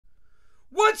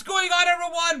What's going on,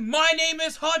 everyone? My name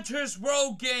is Hunter's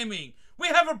Road Gaming. We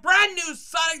have a brand new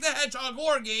Sonic the Hedgehog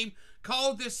horror game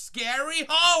called The Scary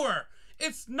Horror.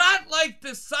 It's not like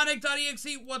the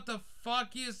Sonic.Exe. What the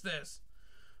fuck is this?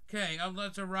 Okay,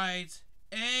 let's write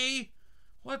A.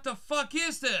 What the fuck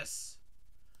is this?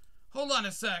 Hold on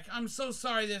a sec. I'm so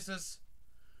sorry this is...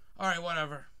 Alright,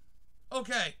 whatever.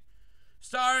 Okay.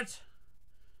 Start.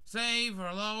 Save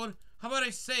or load. How about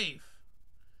I save?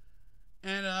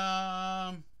 And,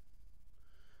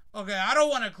 okay, I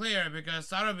don't want to clear it because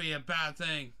that would be a bad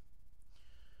thing.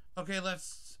 Okay,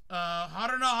 let's, I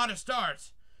don't know how to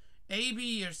start. A,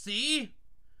 B, or C?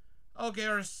 Okay,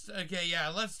 okay, yeah,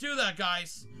 let's do that,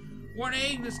 guys.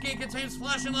 Warning, this game contains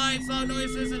flashing lights, loud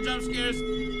noises, and jump scares.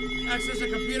 Access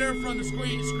the computer from the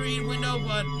screen window,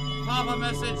 but pop-up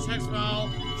message, text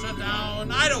file, shut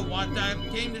down. I don't want that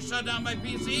game to shut down my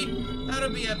PC. That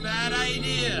would be a bad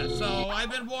idea. So,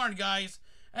 I've been warned, guys.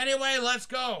 Anyway, let's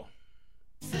go.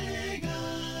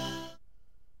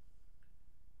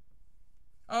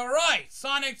 Alright,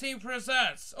 Sonic Team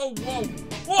presents. Oh, whoa.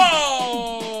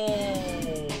 Whoa!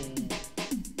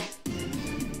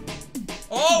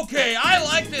 Okay, I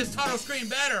like this title screen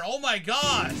better. Oh my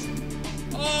gosh.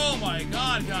 Oh my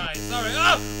god, guys. Sorry.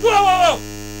 Oh, whoa, whoa,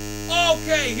 whoa.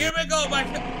 Okay, here we go.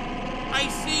 I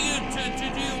see you.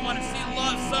 Do you want to see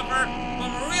love suffer? But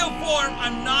in real form,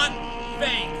 I'm not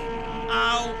fake.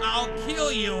 I'll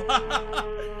kill you.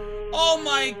 Oh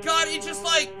my god, it just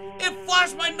like, it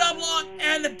flashed my nub lock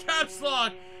and the caps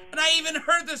lock. And I even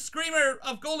heard the screamer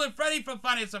of Golden Freddy from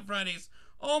Five Nights at Freddy's.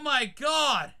 Oh my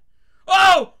god.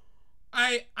 Oh!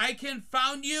 I can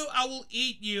found you. I will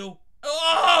eat you.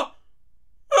 Oh!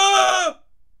 Ah!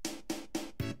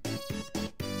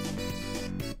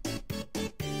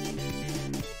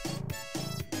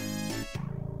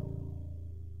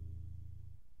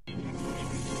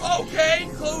 Okay,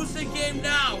 close the game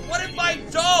now. What if I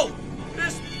don't?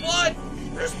 There's blood.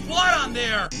 There's blood on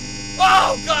there.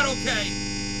 Oh god, okay.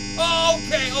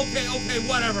 Okay,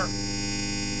 whatever.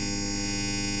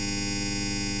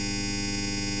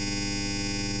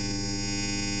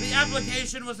 The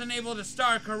application was unable to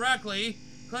start correctly.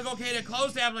 Click OK to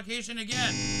close the application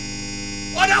again.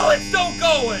 Oh no, it's still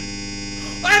going!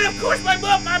 And of course my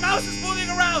mouse is moving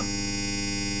around!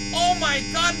 Oh my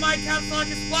god, my caps lock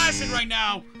is flashing right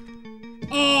now!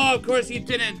 Oh, of course he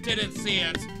didn't see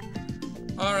it.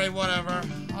 Alright, whatever.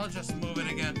 I'll just move it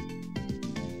again.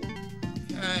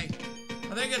 Okay.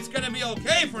 I think it's gonna be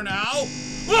okay for now.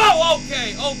 Whoa,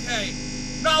 okay.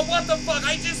 Now what the fuck?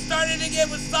 I just started again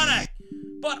with Sonic.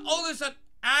 But all this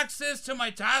access to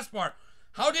my taskbar.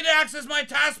 How did it access my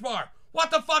taskbar? What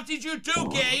the fuck did you do,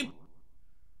 game?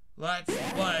 Let's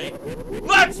play.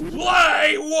 Let's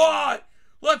play what?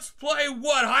 Let's play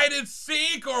what? Hide and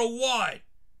seek or what?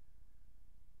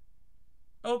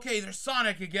 Okay, there's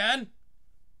Sonic again.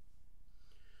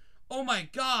 Oh my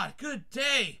god, good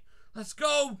day. Let's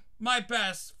go, my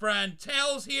best friend.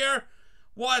 Tails here.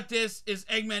 What? This is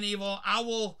Eggman Evil. I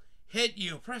will hit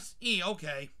you. Press E,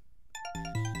 okay.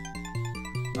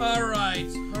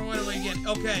 Alright, what do we get?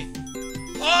 Okay.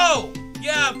 Oh!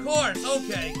 Yeah, of course,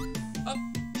 okay.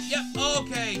 Yeah,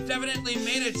 okay, definitely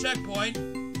made a checkpoint.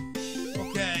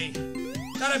 Okay.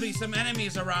 Gotta be some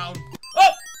enemies around.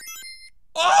 Oh!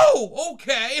 Oh!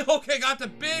 Okay, got the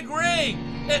big ring!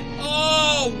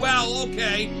 Oh, well,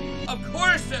 okay. Of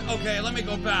course okay, let me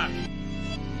go back.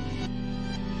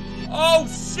 Oh,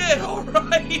 shit,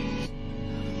 alright!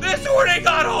 This already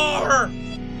got horror!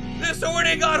 This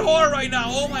already got horror right now.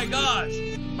 Oh my gosh.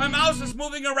 My mouse is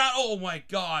moving around. Oh my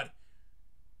god.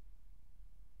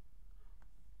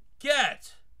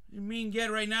 Get. You mean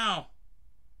get right now.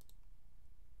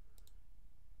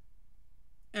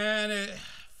 And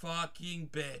fucking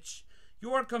bitch.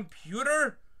 Your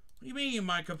computer? What do you mean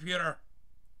my computer?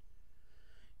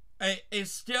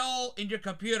 It's still in your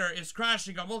computer. It's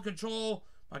crashing. I will control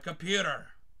my computer.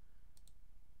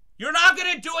 You're not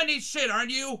gonna do any shit, aren't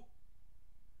you?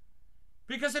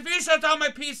 Because if you shut down my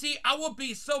PC, I will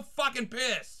be so fucking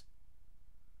pissed.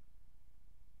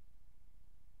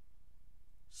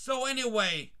 So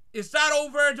anyway, is that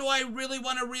over? Do I really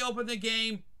want to reopen the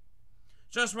game?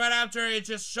 Just right after it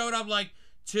just showed up like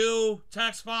 2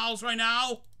 text files right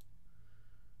now?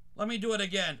 Let me do it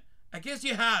again. I guess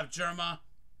you have, Germa.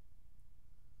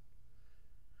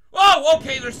 Oh,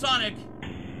 okay, there's Sonic.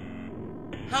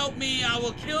 Help me, I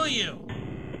will kill you.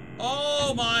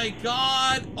 Oh my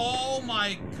god. Oh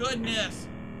my goodness.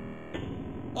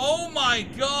 Oh my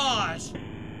gosh.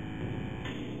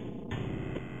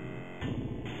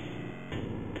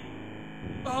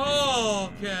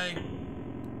 Oh, okay.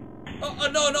 Oh,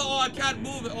 no, I can't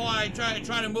move it. Oh, I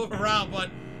try to move around,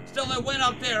 but Still, it went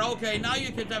up there. Okay, now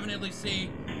you can definitely see.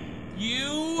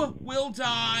 You will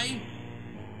die.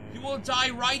 You will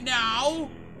die right now.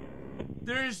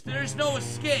 There's no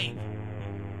escape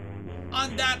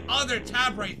on that other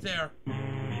tab right there.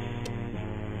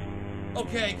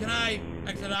 Okay, can I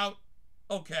exit out?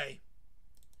 Okay.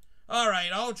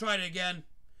 Alright, I'll try it again.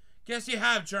 Guess you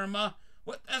have, Germa.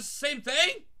 What, that's the same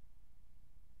thing?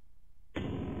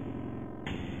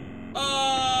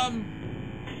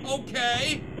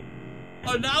 Okay.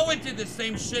 Oh, now it did the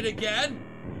same shit again.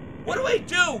 What do I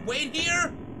do? Wait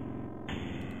here?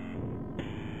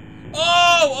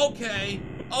 Oh, okay.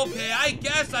 Okay, I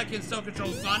guess I can still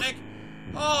control Sonic.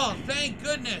 Oh, thank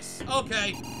goodness.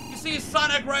 Okay. You see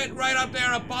Sonic right up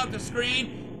there above the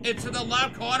screen? It's in the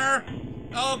left corner?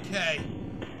 Okay.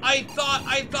 I thought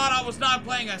I was not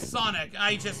playing as Sonic.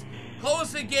 I just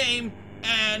closed the game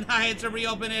and I had to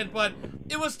reopen it, but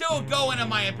it was still going in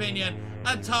my opinion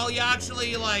until you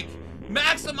actually like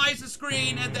maximize the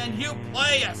screen and then you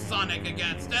play as Sonic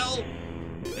again still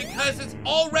because it's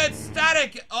all red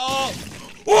static. Oh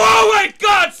my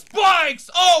god, spikes!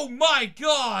 Oh my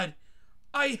god!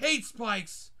 I hate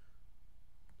spikes.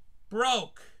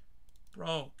 Broke.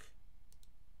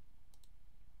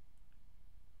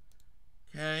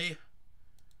 Okay.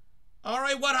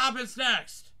 Alright, what happens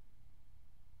next?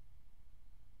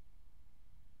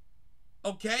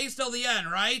 Okay, still the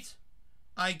end, right?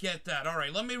 I get that.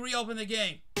 Alright, let me reopen the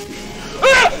game.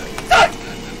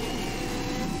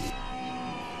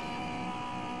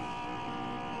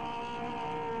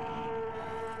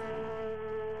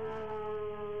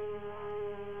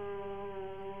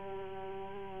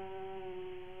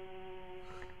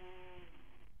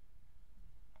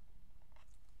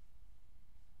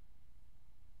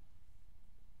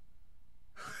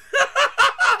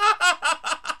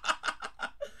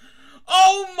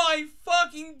 Oh my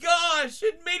fucking gosh!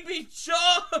 It made me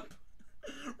jump!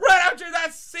 Right after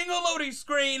that single loading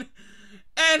screen!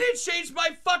 And it changed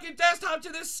my fucking desktop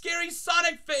to this scary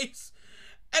Sonic face!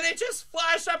 And it just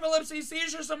flashed epilepsy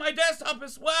seizures on my desktop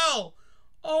as well!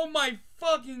 Oh my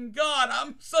fucking god,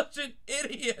 I'm such an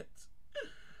idiot!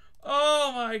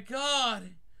 Oh my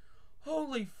god!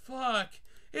 Holy fuck!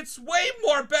 It's way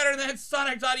more better than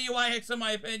Sonic.Exe in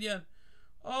my opinion!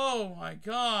 Oh my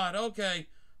god, okay.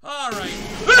 Alright.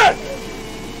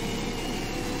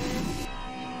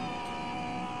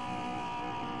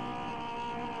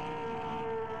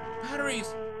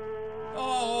 Batteries.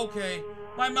 Oh, okay.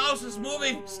 My mouse is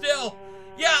moving still.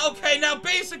 Yeah, okay, now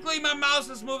basically my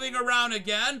mouse is moving around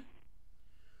again.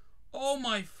 Oh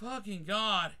my fucking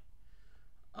god.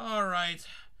 Alright.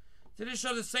 Did it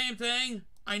show the same thing?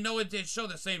 I know it did show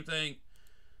the same thing.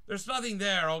 There's nothing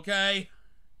there, okay?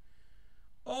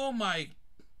 Oh my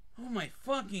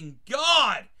fucking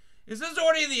god! Is this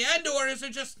already the end or is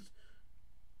it just...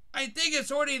 I think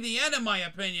it's already the end in my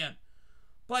opinion.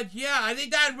 But yeah, I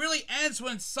think that really ends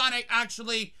when Sonic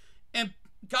actually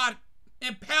got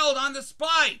impaled on the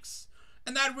spikes.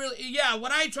 And that really, yeah,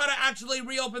 when I try to actually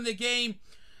reopen the game,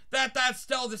 that's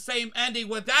still the same ending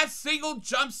with that single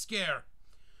jump scare.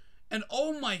 And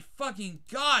oh my fucking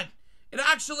god, it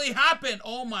actually happened.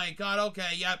 Oh my god,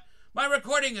 okay, yep. My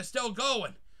recording is still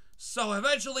going. So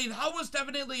eventually, that was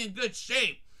definitely in good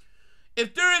shape.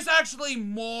 If there is actually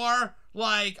more,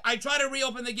 like, I try to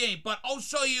reopen the game, but I'll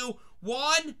show you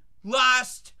one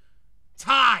last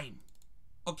time.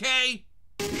 Okay?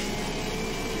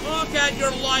 Look at your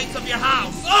lights of your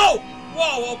house. Oh!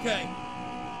 Whoa, okay.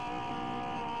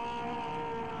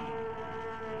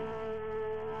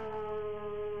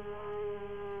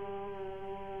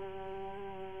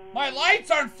 My lights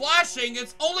aren't flashing.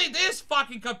 It's only this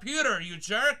fucking computer, you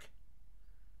jerk.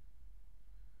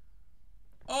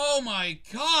 Oh my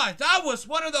god, that was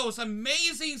one of those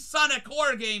amazing Sonic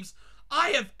horror games I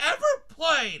have ever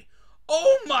played.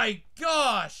 Oh my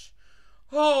gosh.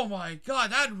 Oh my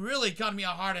god, that really got me a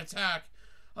heart attack.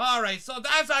 Alright, so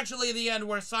that's actually the end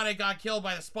where Sonic got killed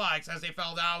by the spikes as they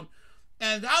fell down.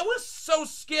 And that was so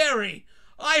scary.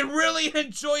 I really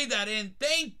enjoyed that, and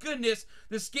thank goodness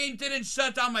this game didn't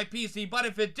shut down my PC. But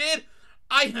if it did,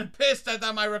 I am pissed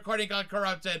that my recording got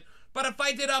corrupted. But if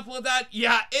I did upload that,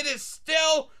 yeah, it is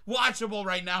still watchable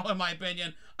right now, in my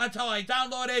opinion. Until I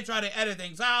download it, try to edit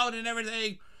things out and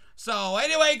everything. So,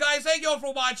 anyway, guys, thank you all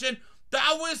for watching.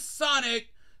 That was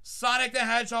Sonic. Sonic the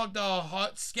Hedgehog,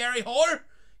 the scary horror?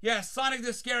 Yeah, Sonic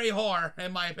the Scary Horror,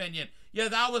 in my opinion. Yeah,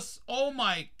 that was, oh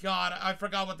my god, I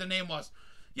forgot what the name was.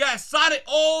 Yeah, Sonic,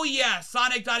 oh yeah,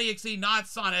 Sonic.Exe, not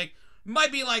Sonic.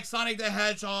 Might be like Sonic the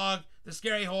Hedgehog, the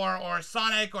Scary Horror, or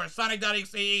Sonic, or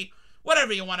Sonic.Exe.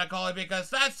 Whatever you want to call it, because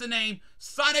that's the name,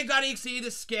 Sonic.Exe, the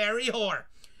Scary Horror.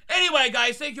 Anyway,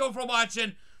 guys, thank you all for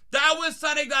watching. that was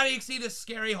Sonic.Exe, the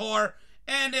scary horror.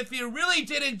 And if you really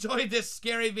did enjoy this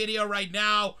scary video right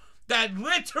now, that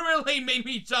literally made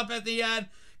me jump at the end,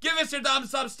 give us your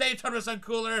thumbs up, stay 100%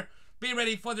 cooler, be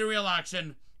ready for the real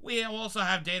action. We also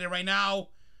have data right now.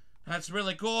 That's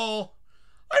really cool.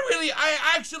 I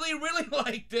actually really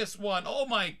like this one. Oh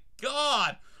my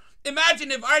god.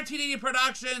 Imagine if RTD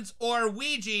Productions or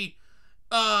Ouija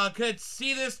could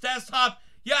see this desktop.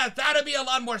 Yeah, that'd be a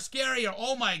lot more scarier.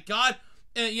 Oh my god.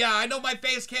 Yeah, I know my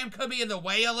face cam could be in the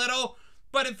way a little,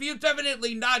 but if you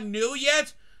definitely not knew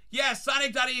yet, yeah,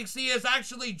 Sonic.Exe is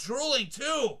actually drooling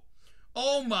too.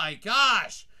 Oh my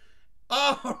gosh.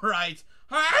 Alright.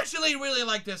 I actually really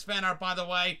like this fan art, by the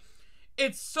way.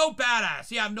 It's so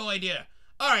badass. Yeah, I have no idea.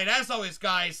 Alright, as always,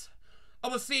 guys, I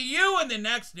will see you in the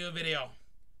next new video.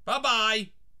 Bye-bye.